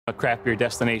a craft beer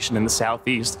destination in the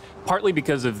Southeast, partly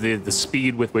because of the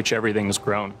speed with which everything has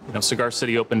grown. You know, Cigar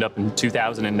City opened up in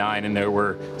 2009 and there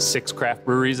were 6 craft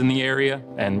breweries in the area,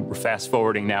 and we're fast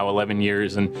forwarding now 11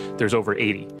 years and there's over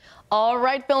 80. All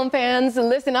right, film fans,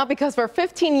 listen up, because for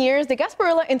 15 years, the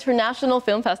Gasparilla International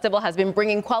Film Festival has been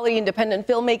bringing quality independent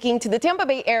filmmaking to the Tampa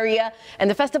Bay area, and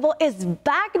the festival is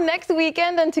back next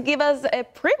weekend. And to give us a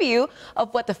preview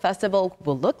of what the festival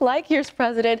will look like, here's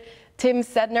President Tim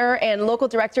Sedner and local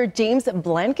director James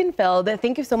Blankenfeld.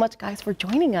 Thank you so much, guys, for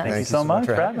joining us. Thank you so much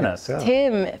for having us. Yeah.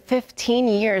 Tim, 15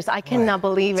 years. I cannot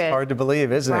believe it. It's hard to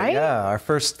believe, isn't it? Yeah, our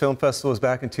first film festival was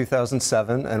back in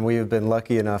 2007, and we have been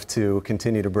lucky enough to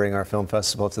continue to bring our film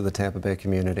festival to the Tampa Bay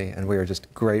community, and we are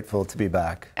just grateful to be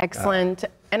back. Excellent.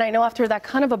 And I know after that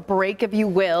kind of a break, if you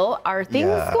will, are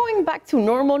things going back to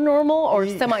normal or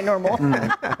semi-normal?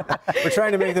 We're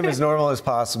trying to make them as normal as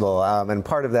possible. And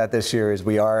part of that this year is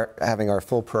we are having our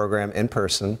full program in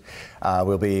person.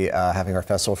 We'll be having our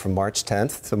festival from March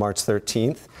 10th to March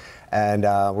 13th. And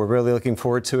we're really looking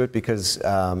forward to it because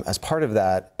as part of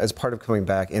that, as part of coming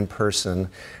back in person,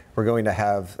 we're going to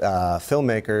have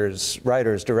filmmakers,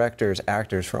 writers, directors,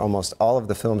 actors for almost all of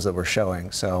the films that we're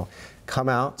showing. So come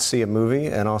out, see a movie,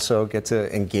 and also get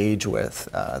to engage with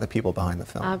the people behind the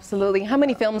film. Absolutely. How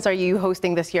many films are you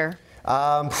hosting this year?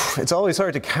 It's always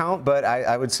hard to count, but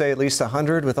I would say at least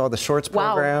 100 with all the shorts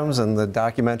programs and the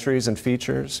documentaries and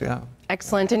features. Yeah.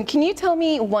 Excellent. And can you tell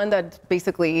me one that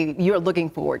basically you're looking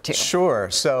forward to? Sure.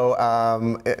 So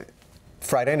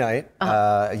Friday night,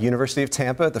 University of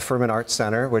Tampa at the Furman Arts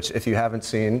Center, which if you haven't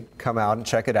seen, come out and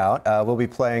check it out. We'll be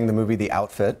playing the movie The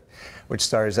Outfit, which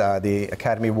stars the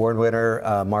Academy Award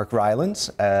winner Mark Rylance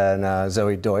and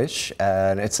Zoe Deutsch.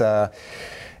 And it's a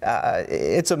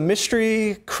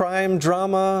mystery, crime,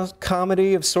 drama,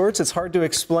 comedy of sorts. It's hard to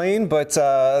explain, but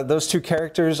those two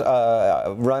characters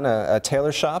run a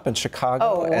tailor shop in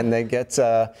Chicago, and they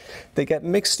get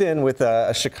mixed in with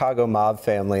a Chicago mob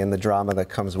family and the drama that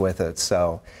comes with it.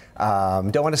 So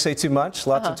don't want to say too much,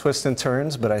 lots of twists and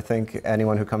turns, but I think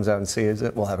anyone who comes out and sees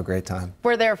it will have a great time.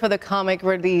 We're there for the comic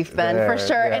relief then, for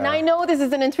sure. Yeah. And I know this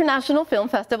is an international film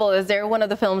festival. Is there one of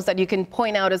the films that you can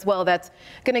point out as well that's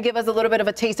going to give us a little bit of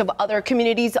a taste of other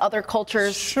communities, other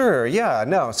cultures? Sure, yeah,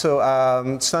 no.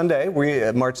 So Sunday,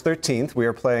 March 13th, we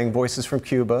are playing Voices from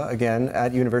Cuba, again,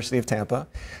 at University of Tampa,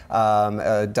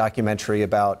 a documentary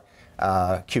about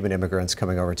Cuban immigrants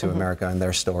coming over to America and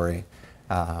their story.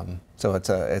 So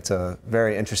it's a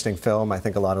very interesting film. I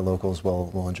think a lot of locals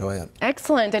will enjoy it.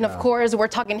 Excellent. And of course, we're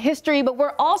talking history, but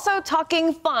we're also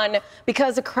talking fun,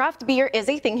 because craft beer is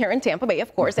a thing here in Tampa Bay,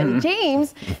 of course. And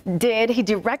James he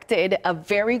directed a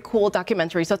very cool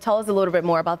documentary. So tell us a little bit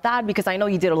more about that, because I know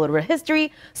you did a little bit of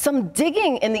history, some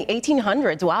digging in the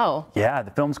 1800s. Wow. Yeah,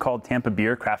 the film's called Tampa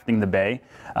Beer, Crafting the Bay.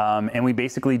 And we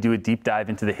basically do a deep dive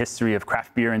into the history of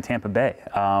craft beer in Tampa Bay.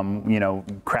 You know,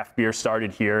 craft beer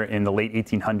started here in the late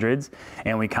 1800s.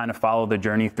 And we kind of follow the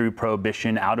journey through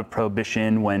Prohibition, out of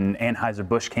Prohibition, when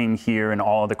Anheuser-Busch came here and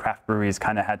all of the craft breweries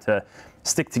kind of had to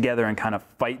stick together and kind of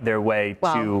fight their way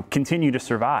to continue to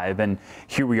survive. And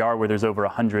here we are, where there's over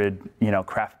 100,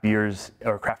 craft beers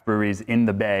or craft breweries in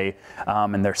the Bay,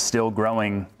 and they're still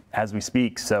growing as we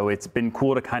speak. So it's been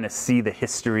cool to kind of see the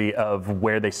history of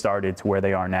where they started to where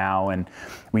they are now. And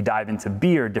we dive into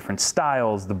beer, different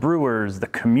styles, the brewers, the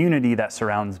community that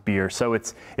surrounds beer. So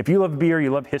if you love beer, you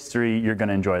love history, you're going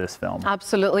to enjoy this film.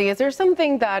 Absolutely. Is there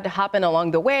something that happened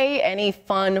along the way? Any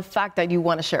fun fact that you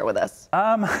want to share with us?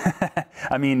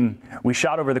 I mean, we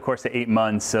shot over the course of 8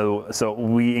 months, so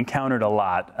we encountered a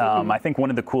lot. I think one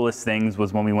of the coolest things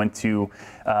was when we went to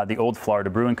the old Florida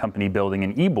Brewing Company building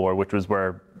in Ybor, which was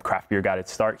where craft beer got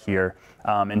its start here.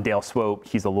 And Dale Swope,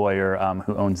 he's a lawyer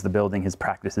who owns the building, his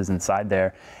practice is inside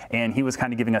there. And he was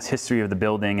kind of giving us history of the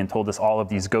building and told us all of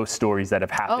these ghost stories that have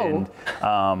happened,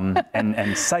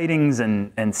 and sightings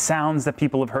and sounds that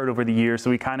people have heard over the years.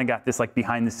 So we kind of got this like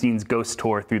behind the scenes ghost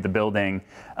tour through the building.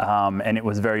 And it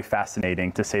was very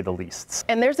fascinating, to say the least.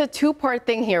 And there's a two-part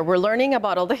thing here. We're learning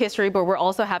about all the history, but we're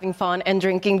also having fun and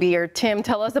drinking beer. Tim,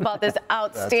 tell us about this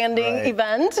outstanding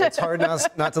event. It's hard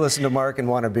not to listen to Mark and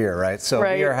want a beer, right? So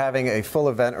we are having a full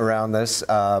event around this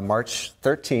March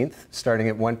 13th, starting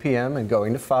at 1 p.m. and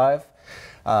going to 5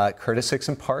 at Curtis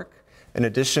Hickson Park. In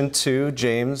addition to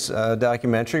James'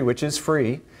 documentary, which is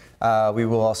free, we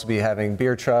will also be having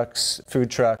beer trucks,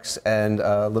 food trucks, and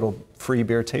a little free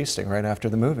beer tasting right after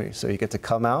the movie. So you get to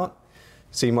come out,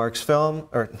 see Mark's film,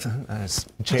 or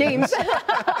James.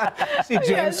 See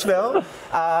James' film,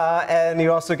 and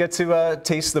you also get to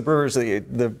taste the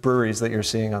breweries that you're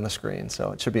seeing on the screen.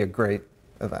 So it should be a great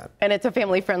event. And it's a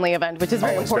family-friendly event, which is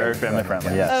very It's very important.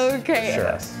 family-friendly, yes. Okay.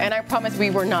 Sure. And I promise we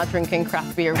were not drinking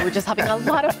craft beer. We were just having a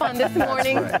lot of fun this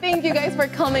morning. Thank you guys for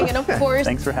coming. And of course,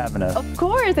 Thanks for having us. Of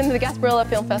course, into the Gasparilla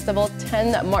Film Festival,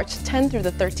 March 10th through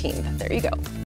the 13th. There you go.